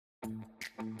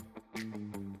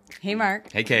Hey,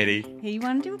 Mark. Hey, Katie. Hey, you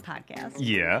want to do a podcast?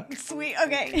 Yeah. Sweet.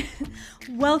 Okay.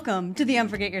 Welcome to the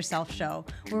Unforget Yourself show,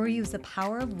 where we use the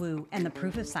power of woo and the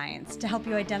proof of science to help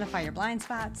you identify your blind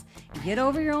spots, get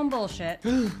over your own bullshit,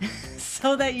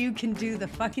 so that you can do the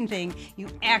fucking thing you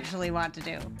actually want to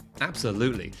do.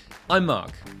 Absolutely. I'm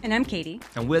Mark. And I'm Katie.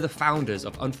 And we're the founders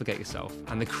of Unforget Yourself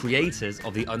and the creators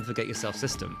of the Unforget Yourself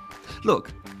system.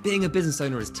 Look, being a business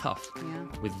owner is tough. Yeah.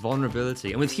 With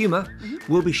vulnerability and with humor,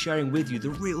 we'll be sharing with you the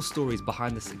real stories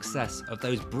behind the success of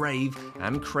those brave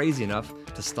and crazy enough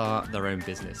to start their own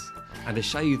business. And to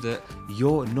show you that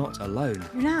you're not alone.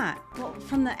 You're not. Well,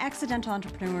 from the accidental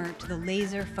entrepreneur to the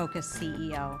laser-focused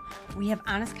CEO, we have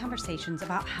honest conversations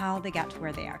about how they got to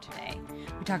where they are today.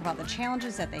 We talk about the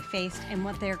challenges that they faced and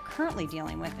what they're currently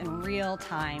dealing with in real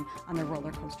time on their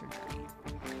roller coaster journey.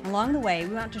 Along the way,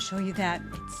 we want to show you that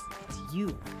it's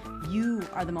you. You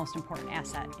are the most important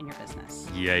asset in your business.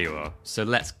 Yeah, you are. So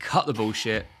let's cut the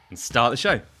bullshit and start the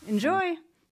show. Enjoy.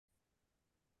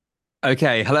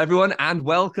 Okay, hello everyone and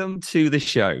welcome to the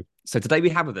show. So today we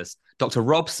have with us Dr.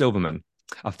 Rob Silverman,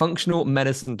 a functional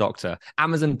medicine doctor,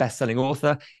 Amazon best-selling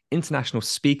author, international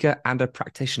speaker, and a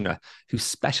practitioner who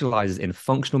specializes in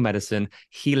functional medicine,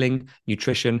 healing,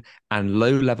 nutrition, and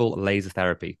low-level laser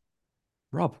therapy.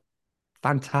 Rob,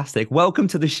 fantastic. Welcome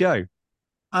to the show.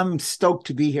 I'm stoked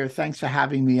to be here. Thanks for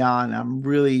having me on. I'm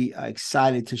really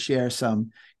excited to share some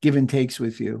give and takes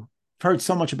with you. I've heard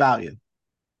so much about you.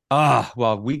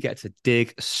 Well, we get to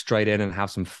dig straight in and have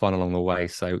some fun along the way.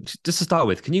 So just to start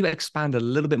with, can you expand a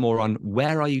little bit more on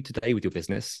where are you today with your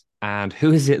business and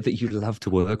who is it that you love to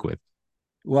work with?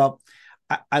 Well,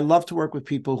 I love to work with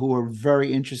people who are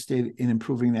very interested in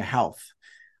improving their health.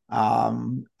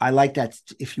 I like that,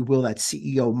 if you will, that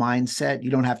CEO mindset. You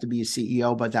don't have to be a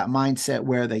CEO, but that mindset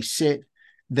where they sit,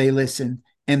 they listen,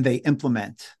 and they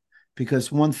implement.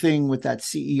 Because one thing with that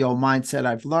CEO mindset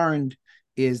I've learned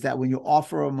is that when you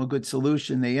offer them a good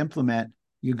solution, they implement,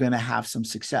 you're going to have some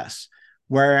success.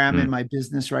 Where I am in my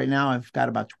business right now, I've got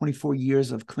about 24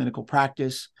 years of clinical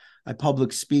practice. I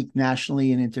public speak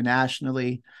nationally and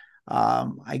internationally.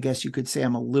 I guess you could say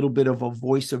I'm a little bit of a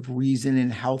voice of reason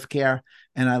in healthcare,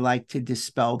 and I like to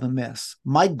dispel the myths.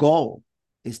 My goal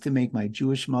is to make my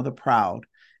Jewish mother proud,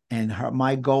 and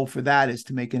my goal for that is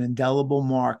to make an indelible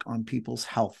mark on people's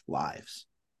health lives.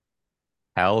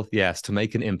 Health, yes, to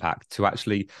make an impact, to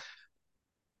actually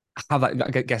have that,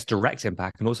 I guess, direct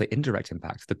impact and also indirect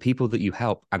impact, the people that you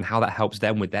help and how that helps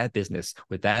them with their business,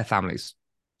 with their families.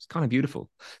 It's kind of beautiful.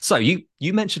 So you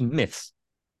mentioned myths.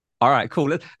 All right,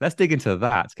 cool. Let's dig into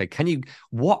that. Okay,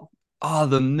 what are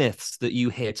the myths that you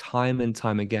hear time and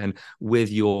time again with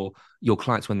your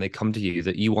clients when they come to you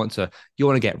that you want to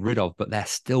get rid of, but they're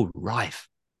still rife?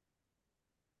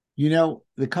 You know,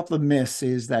 the couple of myths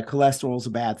is that cholesterol is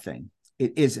a bad thing.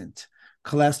 It isn't.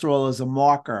 Cholesterol is a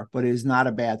marker, but it is not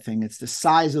a bad thing. It's the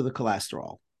size of the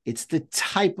cholesterol. It's the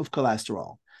type of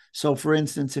cholesterol. So, for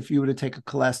instance, if you were to take a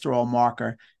cholesterol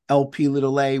marker,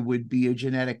 LP(a) would be a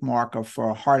genetic marker for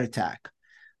a heart attack.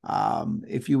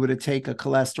 If you were to take a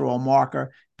cholesterol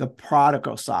marker, the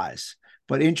particle size.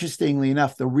 But interestingly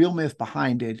enough, the real myth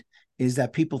behind it is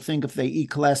that people think if they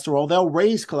eat cholesterol, they'll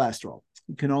raise cholesterol.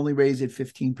 You can only raise it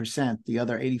 15%. The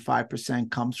other 85%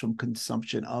 comes from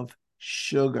consumption of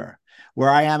sugar. Where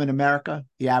I am in America,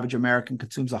 the average American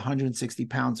consumes 160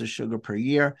 pounds of sugar per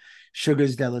year. Sugar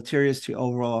is deleterious to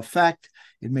overall effect.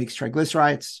 It makes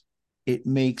triglycerides. It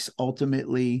makes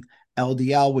ultimately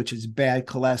LDL, which is bad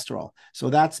cholesterol.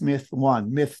 So that's myth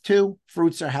one. Myth two,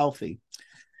 fruits are healthy.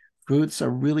 Fruits are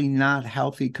really not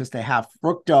healthy because they have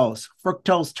fructose.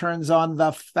 Fructose turns on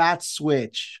the fat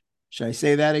switch. Should I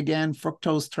say that again?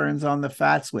 Fructose turns on the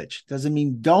fat switch. Doesn't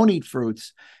mean don't eat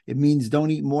fruits. It means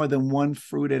don't eat more than one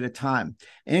fruit at a time.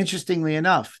 And interestingly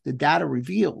enough, the data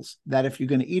reveals that if you're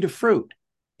going to eat a fruit,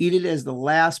 eat it as the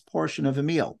last portion of a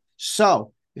meal.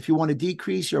 So if you want to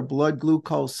decrease your blood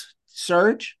glucose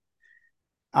surge,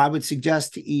 I would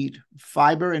suggest to eat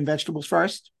fiber and vegetables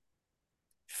first,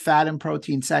 fat and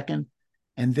protein second,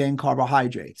 and then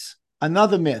carbohydrates.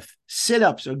 Another myth,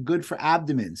 sit-ups are good for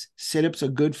abdomens. Sit-ups are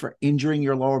good for injuring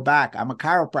your lower back. I'm a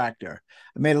chiropractor.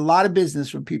 I made a lot of business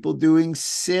from people doing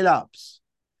sit-ups.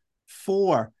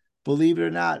 4, believe it or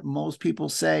not, most people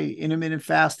say intermittent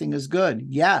fasting is good.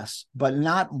 Yes, but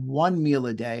not one meal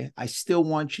a day. I still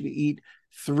want you to eat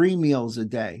 3 meals a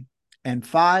day. And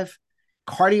 5,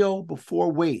 cardio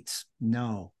before weights.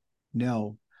 No.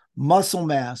 Muscle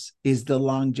mass is the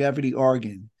longevity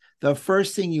organ. The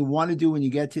first thing you want to do when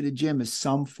you get to the gym is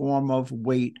some form of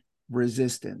weight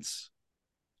resistance.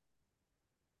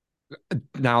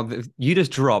 Now, you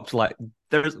just dropped like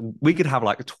we could have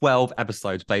like 12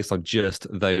 episodes based on just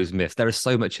those myths. There is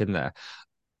so much in there.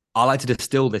 I like to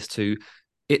distill this to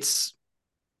it's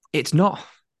it's not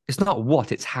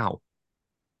what, it's how.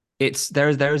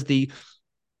 There's the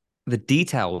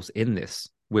details in this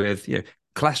with,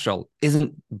 cholesterol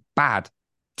isn't bad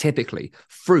typically.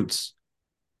 Fruits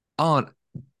aren't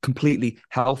completely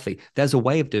healthy. There's a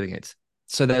way of doing it.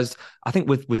 So I think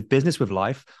with business, with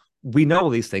life, we know all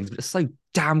these things, but it's so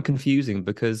damn confusing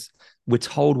because we're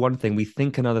told one thing, we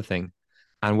think another thing,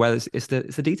 and whether it's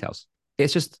the details.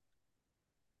 It's just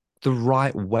the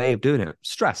right way of doing it.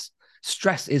 Stress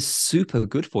is super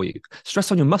good for you.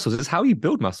 Stress on your muscles is how you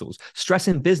build muscles. Stress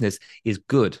in business is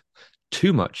good.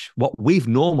 Too much, what we've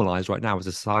normalized right now as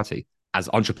a society, as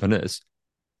entrepreneurs,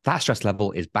 that stress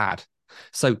level is bad.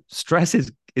 So stress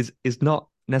is not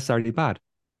necessarily bad.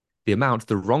 The amount,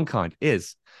 the wrong kind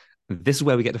is. This is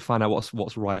where we get to find out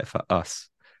what's right for us.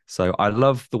 So I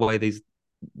love the way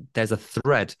there's a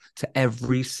thread to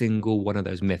every single one of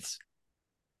those myths.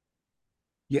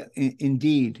 Yeah,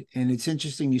 indeed. And it's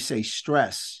interesting you say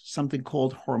stress, something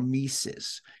called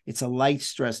hormesis. It's a light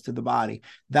stress to the body.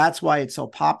 That's why it's so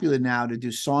popular now to do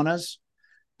saunas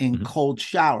and cold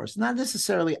showers, not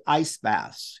necessarily ice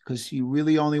baths, because you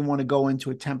really only want to go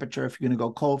into a temperature if you're going to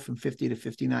go cold from 50 to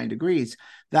 59 degrees.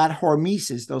 That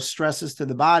hormesis, those stresses to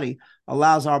the body,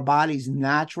 allows our body's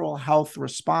natural health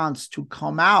response to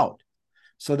come out.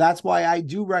 So that's why I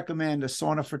do recommend a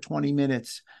sauna for 20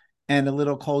 minutes and a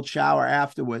little cold shower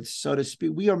afterwards, so to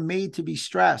speak. We are made to be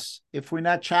stressed. If we're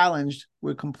not challenged,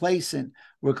 we're complacent,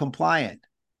 we're compliant.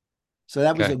 So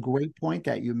that was a great point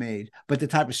that you made. But the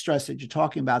type of stress that you're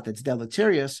talking about that's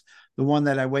deleterious, the one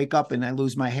that I wake up and I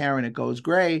lose my hair and it goes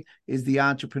gray, is the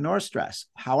entrepreneur stress.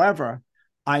 However,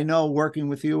 I know working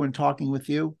with you and talking with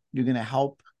you, you're going to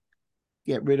help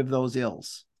get rid of those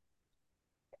ills.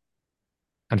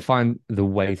 And find the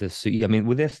way to suit you. I mean,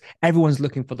 with this, everyone's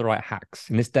looking for the right hacks.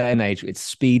 In this day and age, it's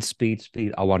speed, speed,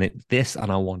 speed. I want it this and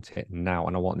I want it now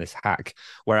and I want this hack.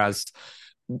 Whereas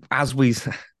as we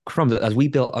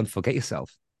built Unforget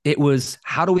Yourself, it was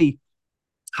how do we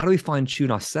fine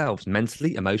tune ourselves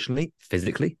mentally, emotionally,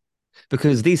 physically?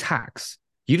 Because these hacks,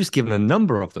 you've just given a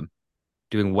number of them.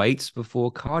 Doing weights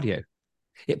before cardio.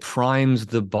 It primes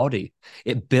the body.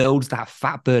 It builds that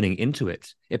fat burning into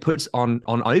it. It puts on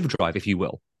overdrive, if you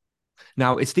will.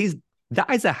 Now, that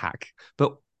is a hack,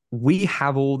 but we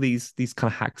have all these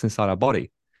kind of hacks inside our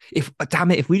body. If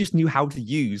we just knew how to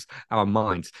use our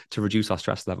minds to reduce our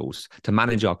stress levels, to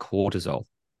manage our cortisol,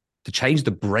 to change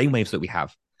the brainwaves that we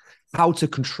have, how to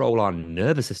control our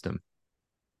nervous system.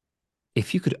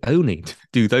 If you could only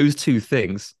do those two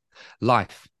things,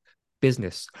 life,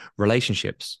 business,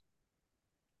 relationships,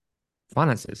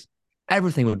 finances,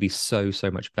 everything would be so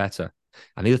much better.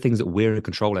 And these are things that we're in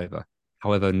control over.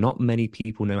 However, not many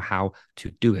people know how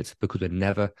to do it because we're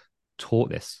never taught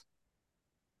this.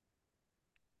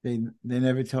 They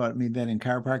never taught me that in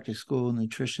chiropractic school,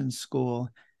 nutrition school,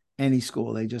 any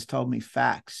school. They just told me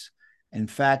facts, and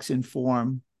facts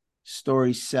inform,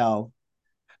 stories sell,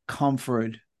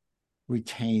 comfort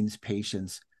retains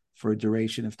patients for a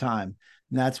duration of time.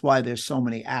 And that's why there's so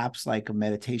many apps, like a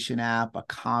meditation app, a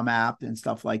Calm app, and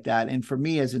stuff like that. And for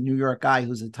me, as a New York guy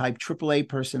who's a type AAA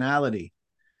personality,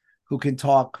 who can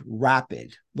talk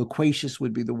rapid, loquacious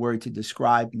would be the word to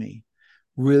describe me,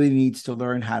 really needs to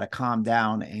learn how to calm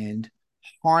down and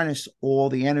harness all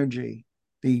the energy,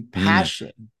 the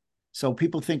passion. So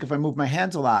people think if I move my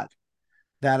hands a lot,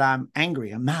 that I'm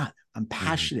angry. I'm not. I'm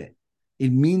passionate.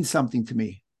 It means something to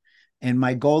me. And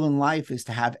my goal in life is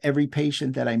to have every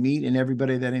patient that I meet and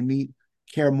everybody that I meet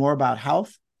care more about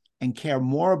health and care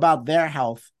more about their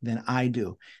health than I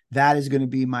do. That is going to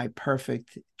be my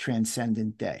perfect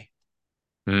transcendent day.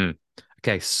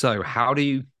 Okay, so how do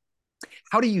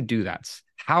you do that?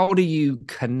 How do you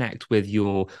connect with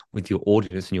your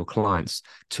audience and your clients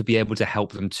to be able to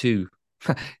help them to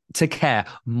care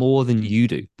more than you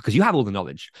do? Because you have all the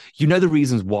knowledge. You know the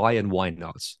reasons why and why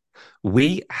not.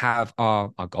 We have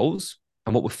our goals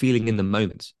and what we're feeling in the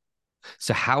moment.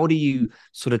 So how do you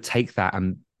sort of take that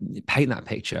and paint that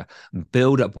picture,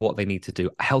 build up what they need to do,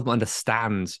 help them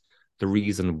understand the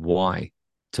reason why,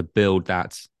 to build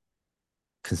that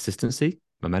consistency,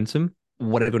 momentum,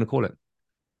 whatever you're going to call it?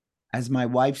 As my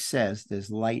wife says,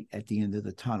 there's light at the end of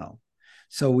the tunnel.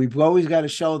 So we've always got to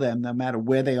show them, no matter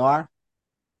where they are,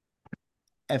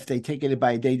 if they take it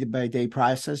by day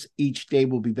process, each day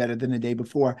will be better than the day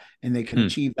before, and they can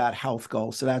achieve that health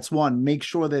goal. So that's one. Make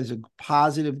sure there's a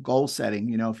positive goal setting.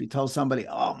 You know, if you tell somebody,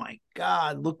 oh my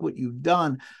God, look what you've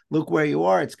done, look where you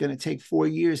are, it's going to take 4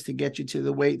 years to get you to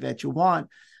the weight that you want.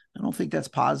 I don't think that's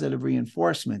positive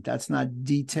reinforcement. That's not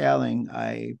detailing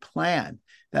a plan.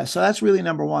 So that's really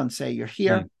number one. Say you're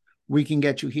here, we can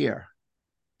get you here.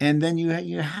 And then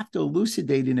you have to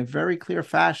elucidate in a very clear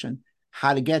fashion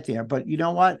how to get there. But you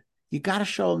know what? You got to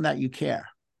show them that you care.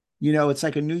 It's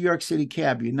like a New York City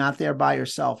cab. You're not there by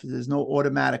yourself. There's no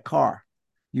automatic car.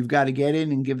 You've got to get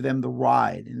in and give them the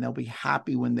ride, and they'll be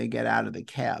happy when they get out of the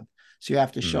cab. So you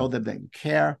have to show them that you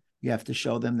care. You have to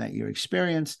show them that you're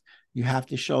experienced. You have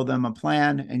to show them a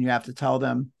plan, and you have to tell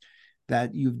them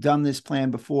that you've done this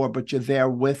plan before, but you're there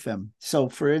with them. So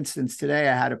for instance, today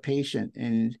I had a patient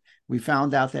and we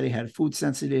found out that he had food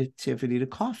sensitivity to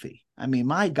coffee. I mean,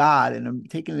 my God, and I'm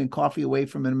taking coffee away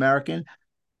from an American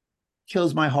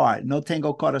kills my heart. No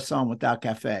tengo corazón without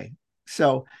cafe.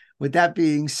 So with that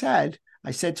being said,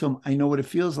 I said to him, I know what it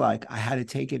feels like. I had to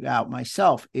take it out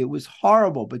myself. It was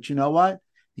horrible, but you know what?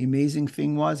 The amazing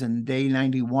thing was, in day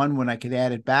 91, when I could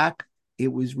add it back,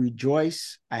 it was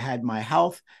rejoice. I had my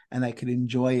health and I could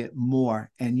enjoy it more.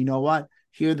 And you know what?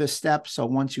 Here are the steps. So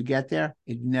once you get there,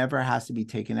 it never has to be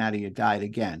taken out of your diet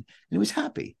again. And he was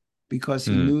happy because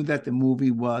he knew that the movie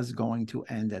was going to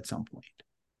end at some point.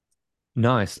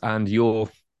 Nice. And your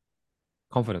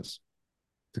confidence,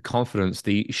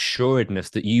 the assuredness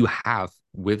that you have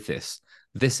with this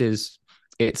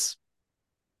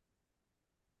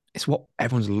it's what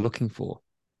everyone's looking for.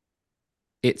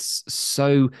 It's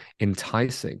so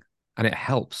enticing, and it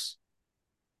helps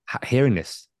hearing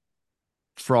this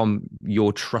from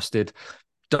your trusted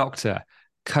doctor,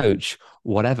 coach,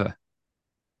 whatever.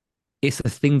 It's the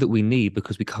thing that we need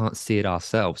because we can't see it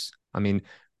ourselves. I mean,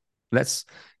 let's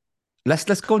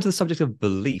go into the subject of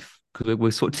belief, because we're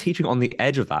sort of teaching on the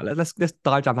edge of that. Let's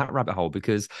dive down that rabbit hole,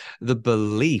 because the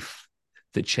belief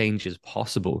that change is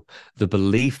possible, the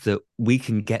belief that we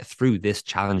can get through this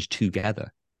challenge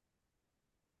together.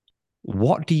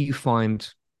 What do you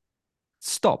find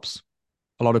stops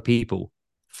a lot of people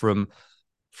from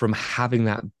having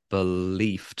that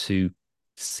belief to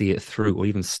see it through or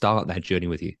even start their journey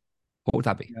with you? What would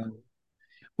that be?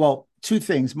 Well, two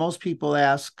things. Most people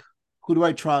ask, who do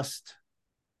I trust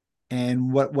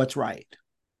and what's right?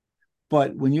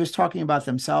 But when you're talking about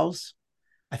themselves,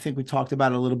 I think we talked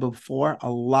about it a little bit before, a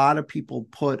lot of people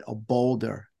put a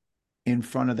boulder in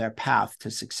front of their path to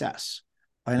success.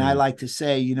 And I like to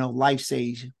say, life's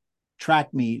a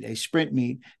track meet, a sprint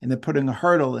meet, and they're putting a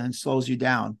hurdle and it slows you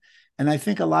down. And I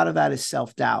think a lot of that is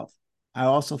self-doubt. I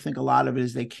also think a lot of it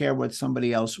is they care what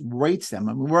somebody else rates them.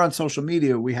 I mean, we're on social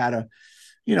media. We had to,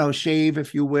 shave,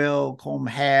 if you will, comb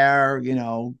hair,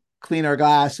 clean our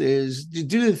glasses,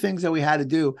 do the things that we had to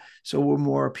do so we're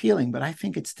more appealing. But I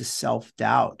think it's the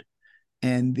self-doubt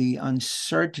and the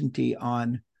uncertainty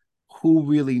on who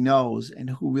really knows and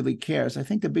who really cares. I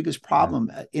think the biggest problem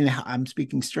I'm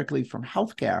speaking strictly from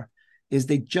healthcare, is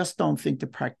they just don't think the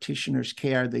practitioners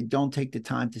care. They don't take the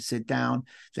time to sit down.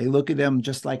 They look at them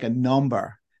just like a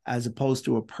number, as opposed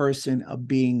to a person, a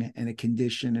being, and a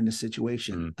condition, and a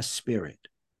situation, a spirit.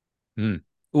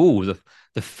 Oh,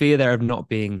 the fear there of not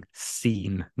being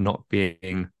seen, not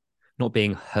being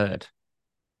heard.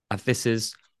 And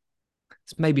it's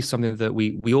maybe something that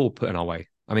we all put in our way.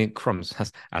 I mean, crumbs,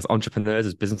 as entrepreneurs,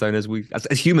 as business owners,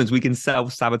 as humans, we can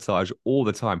self-sabotage all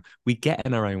the time. We get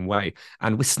in our own way,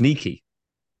 and we're sneaky.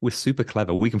 We're super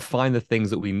clever. We can find the things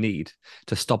that we need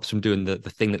to stop us from doing the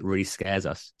thing that really scares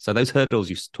us. So those hurdles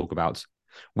you talk about,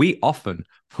 we often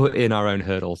put in our own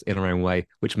hurdles in our own way,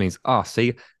 which means,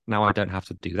 see, now I don't have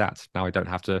to do that. Now I don't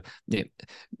have to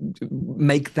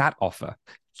make that offer,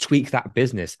 tweak that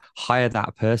business, hire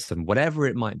that person, whatever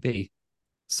it might be.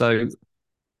 So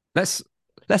let's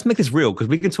make this real, because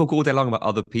we can talk all day long about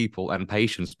other people and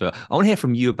patients, but I want to hear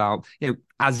from you about,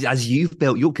 as you've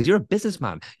built because you're a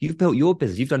businessman, you've built your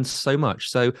business, you've done so much.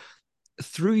 So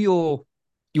through your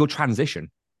transition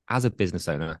as a business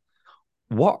owner,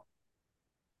 what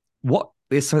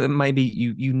is something that maybe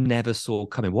you never saw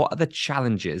coming? What are the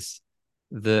challenges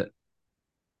that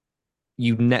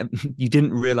you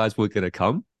didn't realize were going to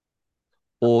come,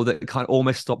 or that kind of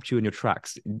almost stopped you in your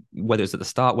tracks, whether it's at the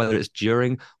start, whether it's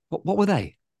during? What were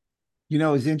they?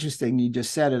 It's interesting. You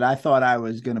just said it. I thought I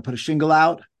was going to put a shingle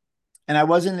out, and I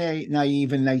wasn't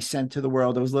naive and nascent to the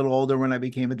world. I was a little older when I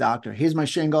became a doctor. Here's my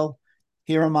shingle.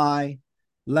 Here am I.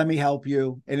 Let me help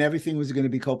you. And everything was going to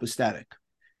be copacetic.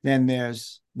 Then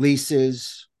there's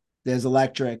leases, there's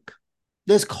electric,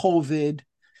 there's COVID,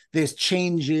 there's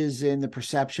changes in the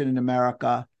perception in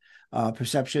America,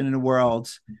 perception in the world.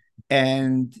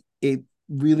 And it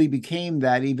really became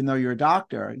that even though you're a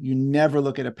doctor, you never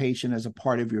look at a patient as a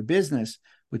part of your business,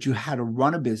 but you had to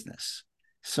run a business.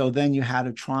 So then you had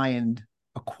to try and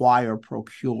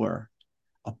procure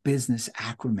a business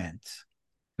acumen.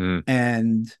 Mm.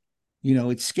 And,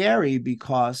 it's scary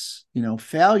because,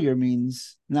 failure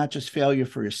means not just failure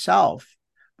for yourself,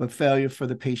 but failure for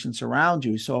the patients around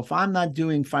you. So if I'm not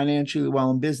doing financially well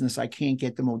in business, I can't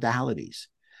get the modalities.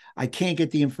 I can't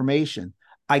get the information.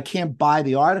 I can't buy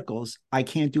the articles. I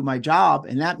can't do my job.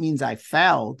 And that means I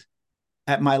failed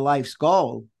at my life's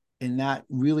goal. And that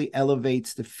really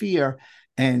elevates the fear.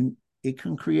 And it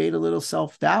can create a little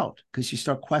self-doubt because you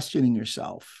start questioning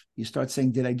yourself. You start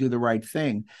saying, did I do the right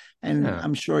thing? And Yeah.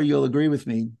 I'm sure you'll agree with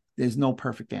me. There's no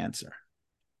perfect answer.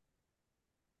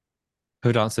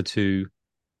 Good answer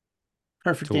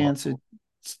Perfect to what? answer.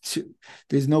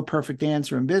 There's no perfect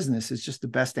answer in business. It's just the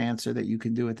best answer that you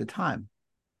can do at the time.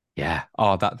 Yeah.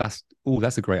 Oh,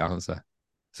 that's a great answer.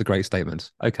 It's a great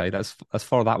statement. Okay, let's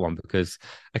follow that one because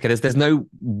okay, there's no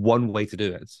one way to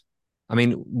do it. I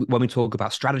mean, when we talk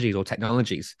about strategies or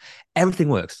technologies, everything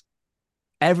works.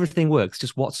 Everything works.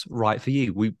 Just what's right for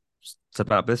you. We said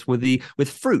about this with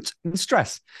fruit and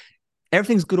stress.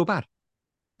 Everything's good or bad.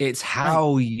 It's Right.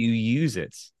 how you use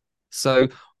it. So,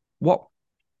 what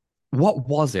what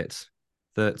was it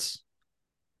that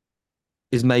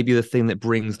is maybe the thing that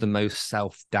brings the most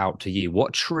self-doubt to you?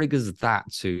 What triggers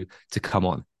that to come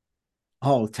on?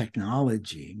 Oh,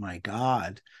 technology. My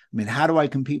God. I mean, how do I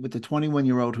compete with the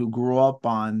 21-year-old who grew up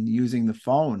on using the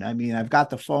phone? I mean, I've got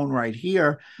the phone right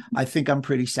here. I think I'm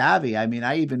pretty savvy. I mean,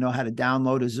 I even know how to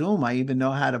download a Zoom. I even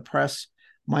know how to press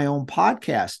my own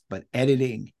podcast, but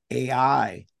editing,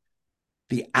 AI,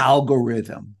 the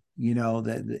algorithm,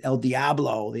 the El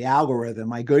Diablo, the algorithm.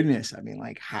 My goodness. I mean,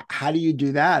 like, how do you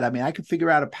do that? I mean, I can figure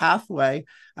out a pathway.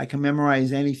 I can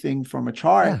memorize anything from a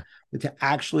chart, Yeah. but to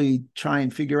actually try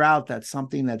and figure out that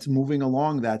something that's moving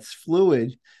along, that's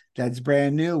fluid, that's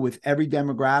brand new with every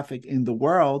demographic in the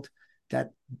world,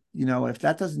 that, if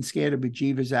that doesn't scare the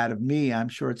bejeevers out of me, I'm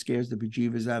sure it scares the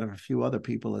bejeevers out of a few other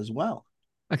people as well.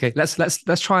 Okay, let's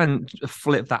try and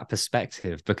flip that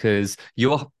perspective because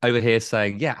you're over here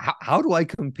saying, yeah, how do I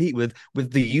compete with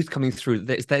the youth coming through?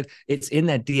 It's in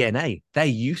their DNA. They're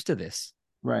used to this.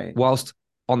 Right. Whilst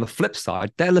on the flip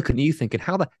side, they're looking at you thinking,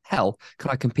 how the hell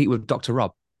can I compete with Dr.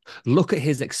 Rob? Look at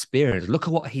his experience. Look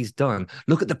at what he's done.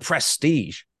 Look at the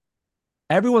prestige.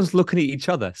 Everyone's looking at each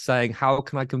other saying, how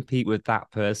can I compete with that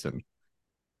person?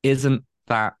 Isn't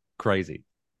that crazy?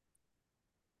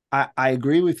 I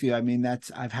agree with you. I mean,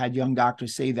 I've had young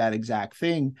doctors say that exact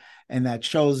thing, and that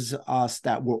shows us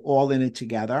that we're all in it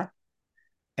together.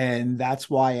 And that's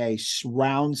why a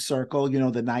round circle,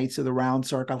 the Knights of the Round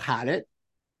Circle had it.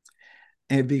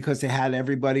 And because they had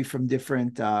everybody from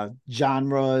different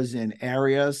genres and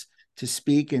areas to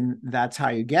speak, and that's how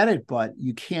you get it. But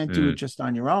you can't do it Mm, just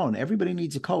on your own. Everybody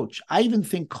needs a coach. I even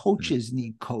think mm, coaches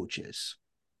need coaches.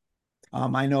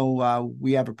 I know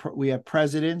we have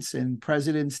presidents, and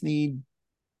presidents need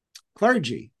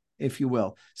clergy, if you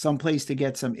will, some place to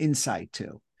get some insight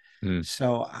to. mm.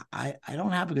 So I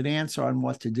don't have a good answer on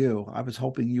what to do. I was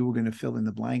hoping you were going to fill in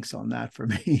the blanks on that for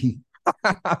me.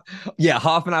 Yeah,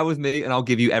 half an hour with me, and I'll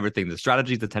give you everything: the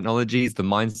strategies, the technologies, the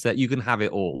mindset. You can have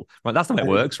it all, right? That's the way it at,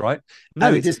 a, works, right? at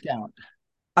No, a it's discount.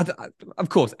 of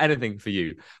course anything for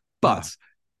you, Yeah. but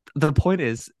the point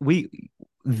is,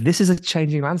 this is a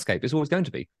changing landscape. It's always going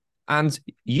to be, and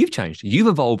you've changed. You've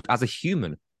evolved as a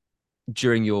human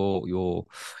during your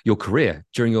career,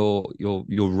 during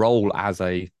your role as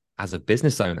a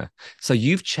business owner. So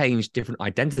you've changed different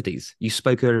identities. You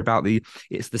spoke earlier about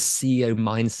it's the CEO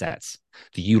mindsets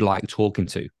that you like talking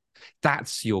to.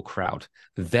 That's your crowd.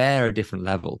 They're a different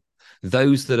level.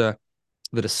 Those that are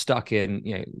stuck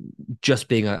in just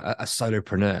being a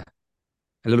solopreneur,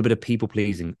 a little bit of people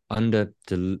pleasing,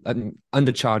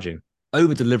 undercharging,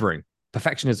 over delivering,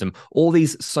 perfectionism, all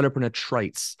these solopreneur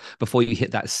traits before you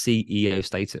hit that CEO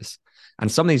status.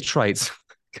 And some of these traits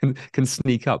can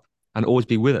sneak up and always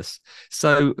be with us.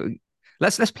 So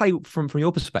let's play from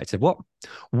your perspective.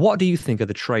 What do you think are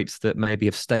the traits that maybe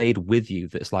have stayed with you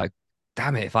that's like,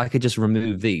 damn it, if I could just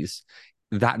remove these,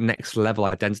 that next level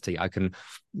identity, I can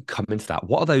come into that.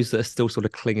 What are those that are still sort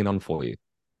of clinging on for you?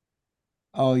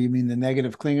 Oh, you mean the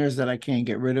negative clingers that I can't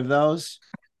get rid of those?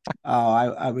 Oh,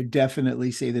 I would definitely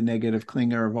say the negative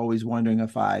clinger of always wondering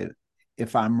if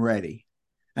I'm ready.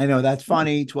 I know that's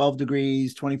funny. 12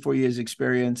 degrees, 24 years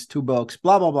experience, 2 books,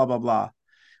 blah, blah, blah, blah, blah.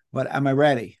 But am I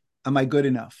ready? Am I good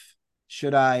enough?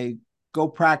 Should I go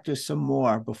practice some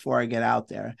more before I get out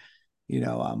there?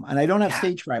 And I don't have Yeah.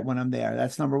 stage fright when I'm there.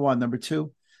 That's number one. Number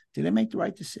two, did I make the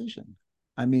right decision?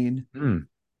 I mean, Mm.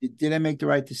 did I make the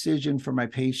right decision for my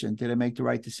patient? Did I make the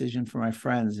right decision for my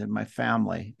friends and my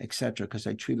family, et cetera? Because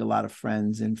I treat a lot of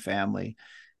friends and family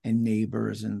and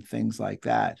neighbors and things like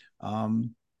that.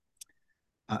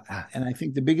 And I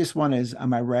think the biggest one is,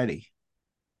 am I ready?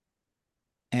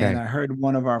 And Okay. I heard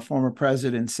one of our former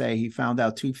presidents say he found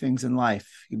out two things in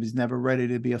life. He was never ready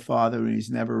to be a father, and he's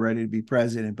never ready to be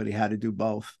president, but he had to do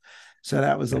both. So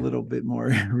that was a Okay. little bit more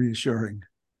reassuring.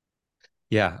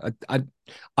 Yeah.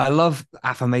 I love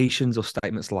affirmations or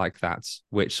statements like that,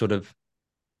 which sort of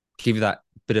give you that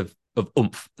bit of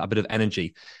oomph, that bit of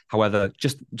energy. However,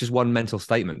 just one mental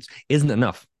statement isn't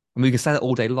enough. I mean, we can say that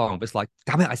all day long, but it's like,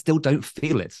 damn it, I still don't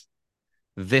feel it.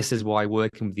 This is why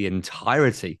working with the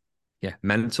entirety, yeah,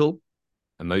 mental,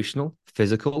 emotional,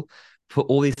 physical, put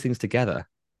all these things together,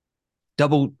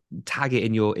 double tag it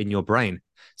in your brain.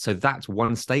 So that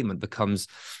one statement becomes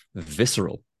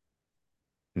visceral.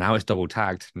 Now it's double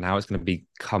tagged. Now it's going to be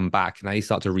come back. Now you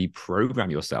start to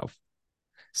reprogram yourself.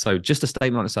 So just a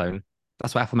statement on its own,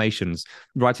 that's what affirmations,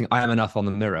 writing I am enough on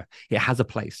the mirror, it has a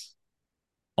place.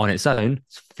 On its own,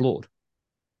 it's flawed.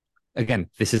 Again,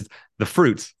 this is the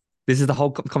fruit. This is the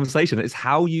whole conversation. It's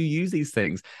how you use these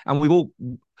things. And we all,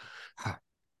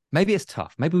 maybe it's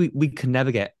tough. Maybe we can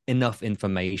never get enough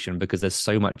information because there's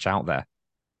so much out there.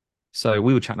 So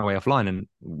we were chatting away offline,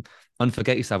 and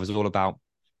Unforget Yourself is all about,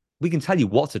 we can tell you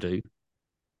what to do.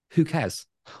 Who cares?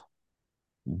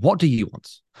 What do you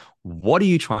want? What are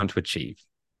you trying to achieve?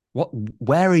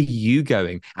 Where are you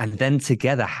going? And then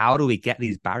together, how do we get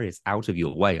these barriers out of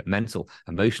your way? Mental,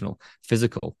 emotional,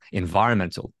 physical,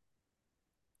 environmental.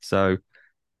 So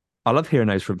I love hearing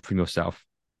those from yourself.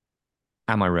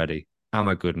 Am I ready? Am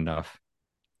I good enough?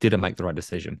 Did I make the right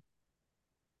decision?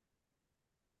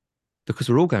 Because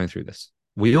we're all going through this.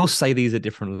 We all say these at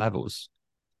different levels.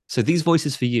 So these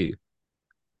voices for you,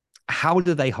 how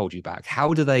do they hold you back?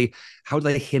 How do they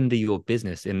hinder your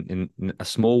business in a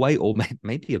small way or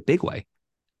maybe a big way?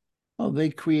 Well, they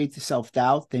create the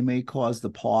self-doubt. They may cause the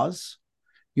pause.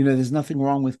 There's nothing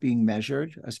wrong with being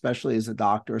measured, especially as a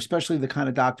doctor, especially the kind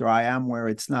of doctor I am, where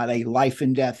it's not a life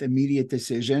and death immediate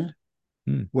decision,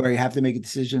 where you have to make a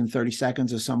decision in 30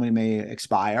 seconds or somebody may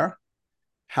expire.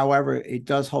 However, it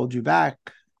does hold you back,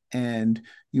 and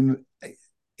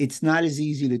it's not as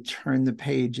easy to turn the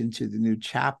page into the new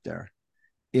chapter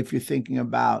if you're thinking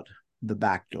about the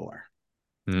back door.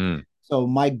 Mm. So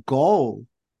my goal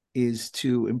is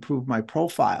to improve my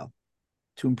profile,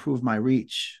 to improve my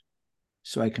reach,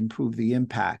 so I can prove the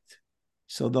impact,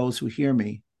 so those who hear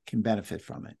me can benefit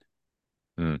from it.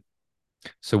 Mm.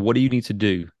 So what do you need to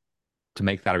do to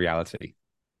make that a reality?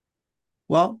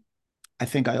 Well, I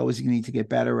think I always need to get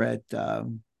better at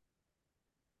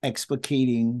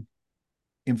explicating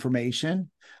information.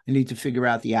 I need to figure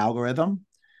out the algorithm.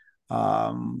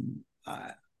 I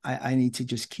need to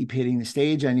just keep hitting the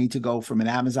stage. I need to go from an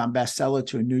Amazon bestseller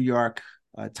to a New York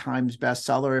Times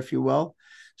bestseller, if you will.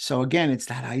 So again, it's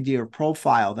that idea of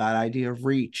profile, that idea of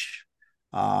reach,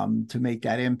 to make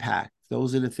that impact.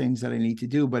 Those are the things that I need to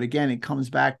do. But again, it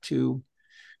comes back to,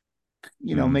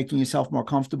 making yourself more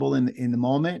comfortable in the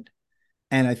moment.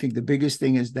 And I think the biggest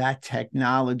thing is that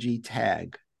technology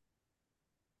tag.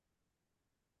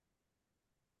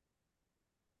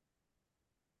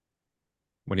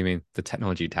 What do you mean? The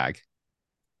technology tag?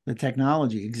 The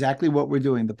technology, exactly what we're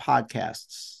doing, the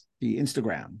podcasts, the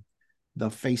Instagram, the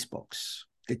Facebooks,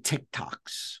 the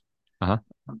TikToks, Uh-huh.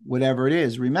 whatever it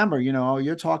is. Remember,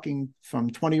 you're talking from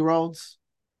 20-year-olds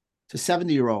to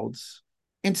 70-year-olds.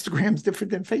 Instagram's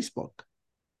different than Facebook.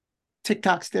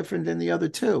 TikTok's different than the other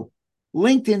two.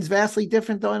 LinkedIn's vastly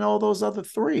different than all those other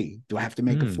three. Do I have to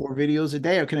make 4 videos a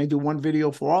day, or can I do one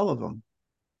video for all of them?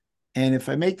 And if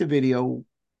I make the video,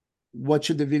 what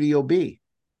should the video be?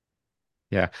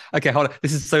 Yeah. Okay, hold on.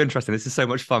 This is so interesting. This is so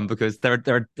much fun because there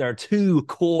are two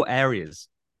core areas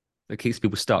that keeps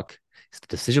people stuck. It's the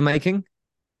decision making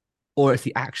or it's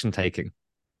the action taking.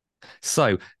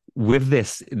 So with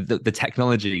this, the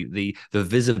technology, the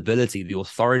visibility, the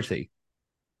authority,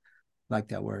 Like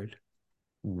that word.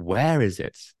 where is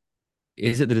it?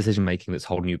 Is it the decision making that's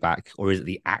holding you back, or is it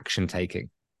the action taking?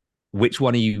 Which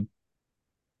one are you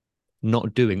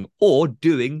not doing or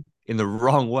doing in the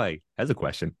wrong way? That's a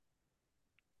question.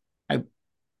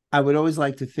 I would always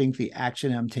like to think the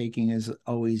action I'm taking is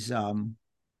always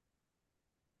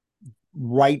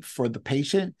right for the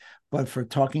patient, but for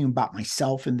talking about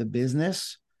myself in the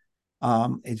business,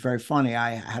 it's very funny.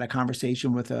 I had a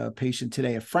conversation with a patient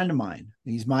today, a friend of mine.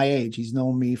 He's my age. He's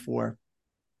known me for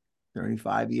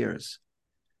 35 years.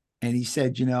 And he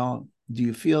said, do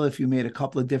you feel if you made a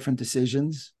couple of different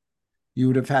decisions, you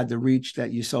would have had the reach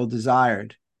that you so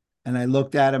desired? And I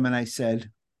looked at him and I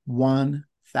said,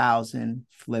 1,000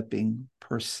 flipping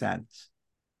 %.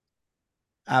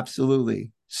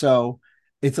 Absolutely. So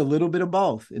it's a little bit of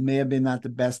both. It may have been not the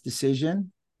best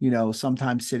decision,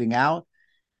 sometimes sitting out.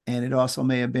 And it also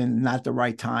may have been not the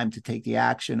right time to take the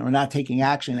action, or not taking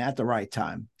action at the right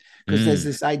time. Because there's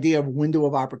this idea of window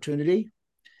of opportunity.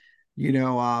 You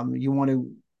want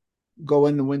to go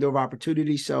in the window of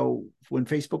opportunity. So when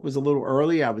Facebook was a little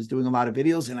early, I was doing a lot of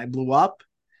videos and I blew up.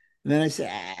 And then I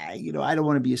said, I don't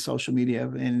want to be a social media.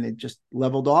 And it just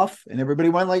leveled off and everybody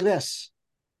went like this.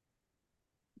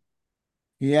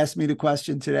 He asked me the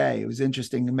question today. It was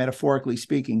interesting, metaphorically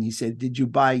speaking. He said, did you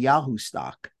buy Yahoo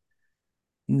stock?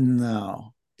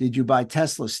 No. Did you buy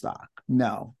Tesla stock?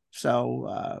 No.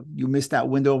 So you missed that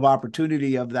window of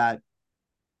opportunity of that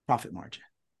profit margin.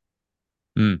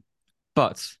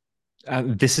 But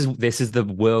this is the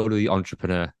world of the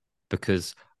entrepreneur,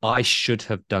 because I should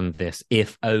have done this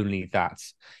if only that.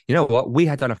 You know what? We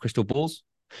had done enough crystal balls.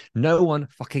 No one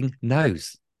fucking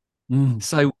knows.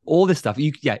 So all this stuff,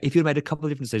 if you made a couple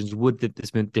of different decisions, would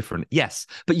this been different? Yes,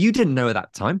 but you didn't know at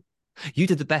that time. You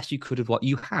did the best you could of what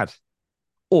you had,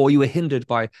 or you were hindered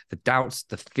by the doubts,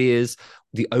 the fears,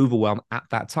 the overwhelm at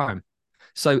that time.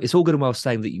 So it's all good and well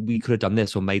saying that we could have done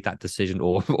this or made that decision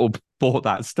or bought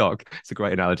that stock. It's a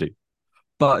great analogy,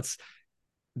 but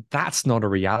that's not a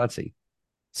reality.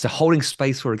 So holding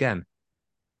space for, again,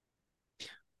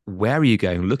 where are you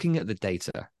going? Looking at the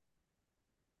data.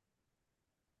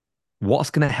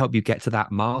 What's going to help you get to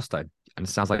that milestone? And it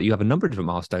sounds like you have a number of different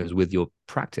milestones with your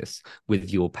practice,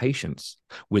 with your patients,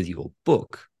 with your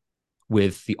book,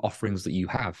 with the offerings that you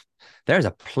have. There's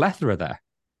a plethora there.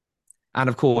 And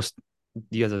of course,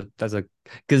 there's a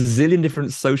gazillion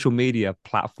different social media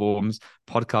platforms,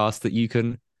 podcasts that you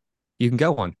can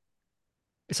go on.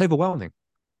 It's overwhelming.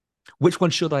 Which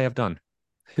one should I have done?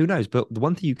 Who knows? But the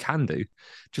one thing you can do,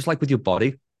 just like with your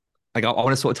body, like I want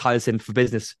to sort of tie this in for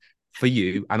business for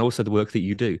you and also the work that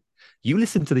you do. You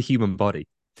listen to the human body.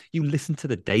 You listen to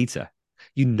the data.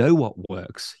 You know what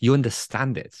works. You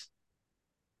understand it.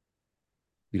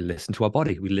 We listen to our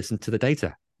body. We listen to the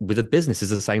data. With a business,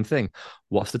 it's the same thing.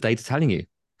 What's the data telling you?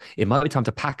 It might be time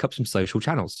to pack up some social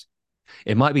channels.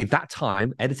 It might be that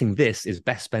time editing this is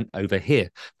best spent over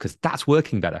here because that's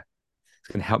working better.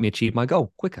 It's going to help me achieve my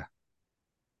goal quicker.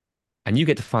 And you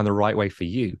get to find the right way for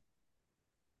you.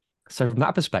 So from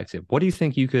that perspective, what do you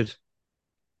think you could, I'm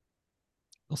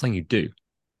not saying you do,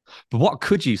 but what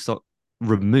could you sort of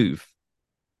remove?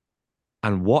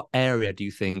 And what area do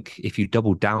you think, if you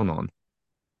double down on,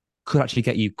 could actually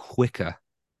get you quicker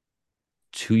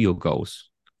to your goals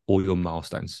or your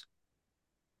milestones?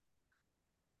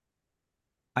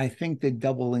 I think that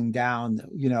doubling down,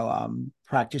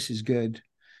 practice is good.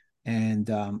 And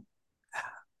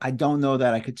I don't know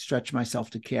that I could stretch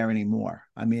myself to care anymore.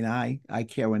 I mean, I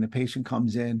care when a patient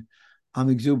comes in. I'm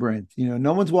exuberant.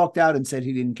 No one's walked out and said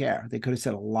he didn't care. They could have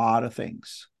said a lot of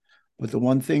things. But the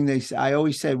one thing I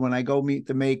always said, when I go meet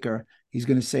the maker, he's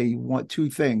going to say, you want two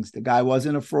things. The guy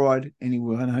wasn't a fraud and he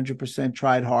 100%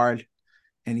 tried hard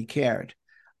and he cared.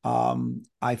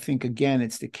 I think, again,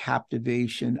 it's the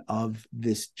captivation of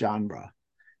this genre.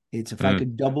 It's if I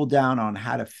could double down on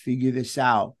how to figure this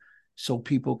out so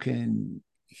people can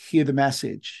hear the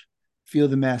message, feel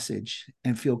the message,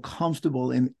 and feel comfortable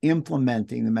in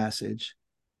implementing the message,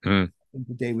 I think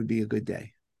the day would be a good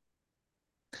day.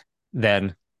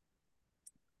 Then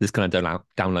this kind of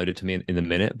downloaded to me in a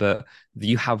minute, but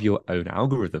you have your own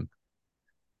algorithm.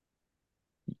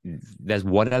 There's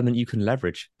one element you can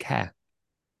leverage: care.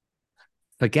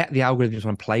 Forget the algorithm you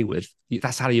want to play with.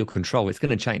 That's out of your control. It's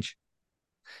going to change.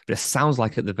 But it sounds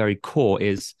like at the very core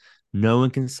is no one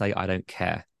can say, I don't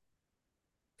care.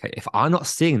 Okay, if I'm not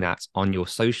seeing that on your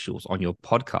socials, on your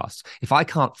podcasts, if I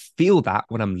can't feel that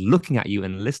when I'm looking at you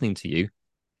and listening to you,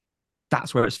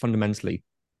 that's where it's fundamentally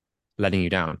letting you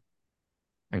down.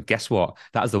 And guess what?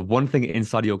 That is the one thing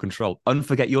inside of your control.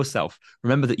 Unforget yourself.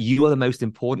 Remember that you are the most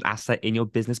important asset in your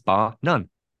business, bar none.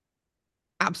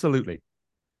 Absolutely.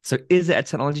 So is it a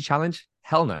technology challenge?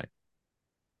 Hell no.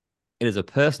 It is a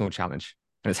personal challenge.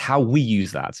 And it's how we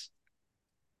use that.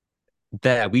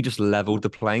 There, we just leveled the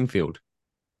playing field.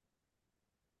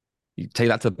 You take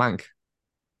that to the bank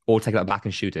or take that back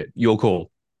and shoot it. Your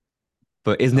call.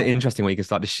 But isn't it interesting when you can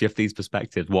start to shift these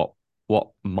perspectives? What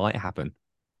might happen?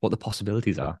 What the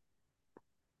possibilities are?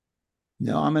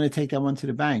 No, I'm going to take that one to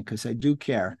the bank because I do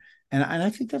care. And I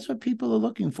think that's what people are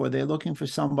looking for. They're looking for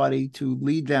somebody to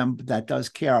lead them that does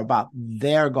care about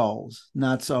their goals,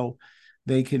 not so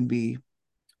they can be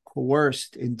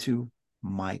coerced into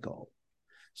my goal.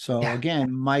 So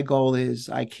again, my goal is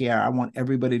I care. I want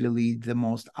everybody to lead the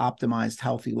most optimized,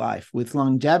 healthy life with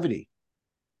longevity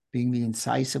being the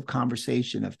incisive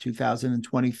conversation of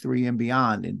 2023 and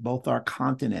beyond in both our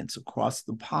continents across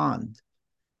the pond.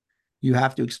 You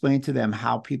have to explain to them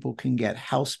how people can get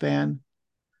healthspan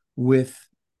with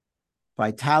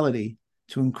vitality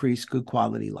to increase good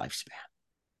quality lifespan.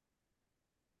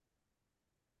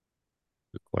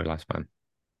 Good quality lifespan.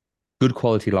 Good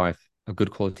quality life, a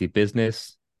good quality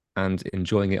business, and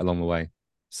enjoying it along the way.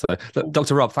 So, look,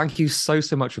 Dr. Rob, thank you so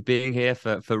much for being here,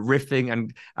 for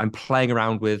riffing and playing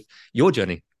around with your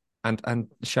journey and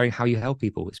sharing how you help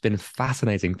people. It's been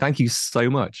fascinating. Thank you so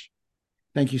much.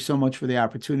 Thank you so much for the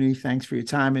opportunity. Thanks for your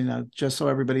time. And just so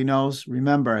everybody knows,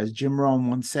 remember, as Jim Rohn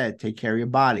once said, take care of your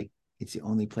body. It's the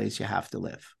only place you have to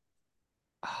live.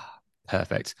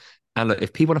 Perfect. And look,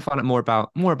 if people want to find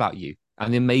out more about you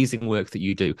and the amazing work that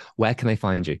you do, where can they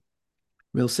find you?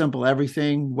 Real simple,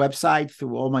 everything, website,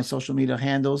 through all my social media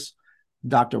handles,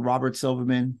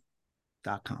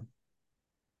 drrobertsilverman.com.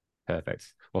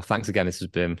 Perfect. Well, thanks again.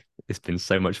 It's been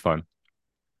so much fun.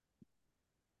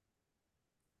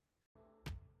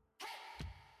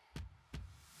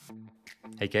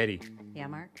 Hey, Katie. Yeah,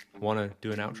 Mark? Want to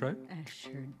do an outro? I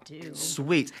sure do.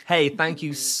 Sweet. Hey, thank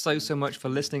you so much for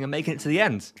listening and making it to the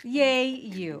end. Yay,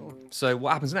 you. So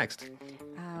what happens next?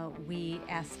 We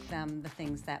ask them the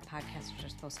things that podcasters are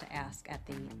supposed to ask at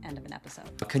the end of an episode.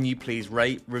 Can you please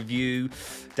rate, review,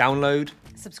 download?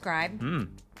 Subscribe.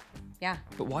 Yeah.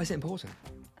 But why is it important?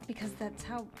 Because that's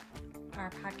how our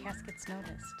podcast gets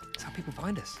noticed. It's how people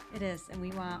find us. It is, and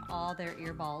we want all their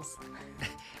earballs.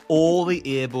 All the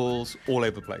earballs all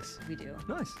over the place. We do.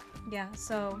 Nice. Yeah,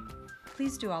 so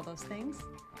please do all those things.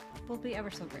 We'll be ever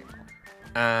so grateful.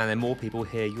 And then more people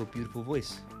hear your beautiful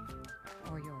voice.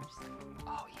 Or yours.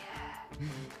 Oh,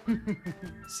 yeah.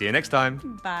 See you next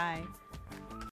time. Bye.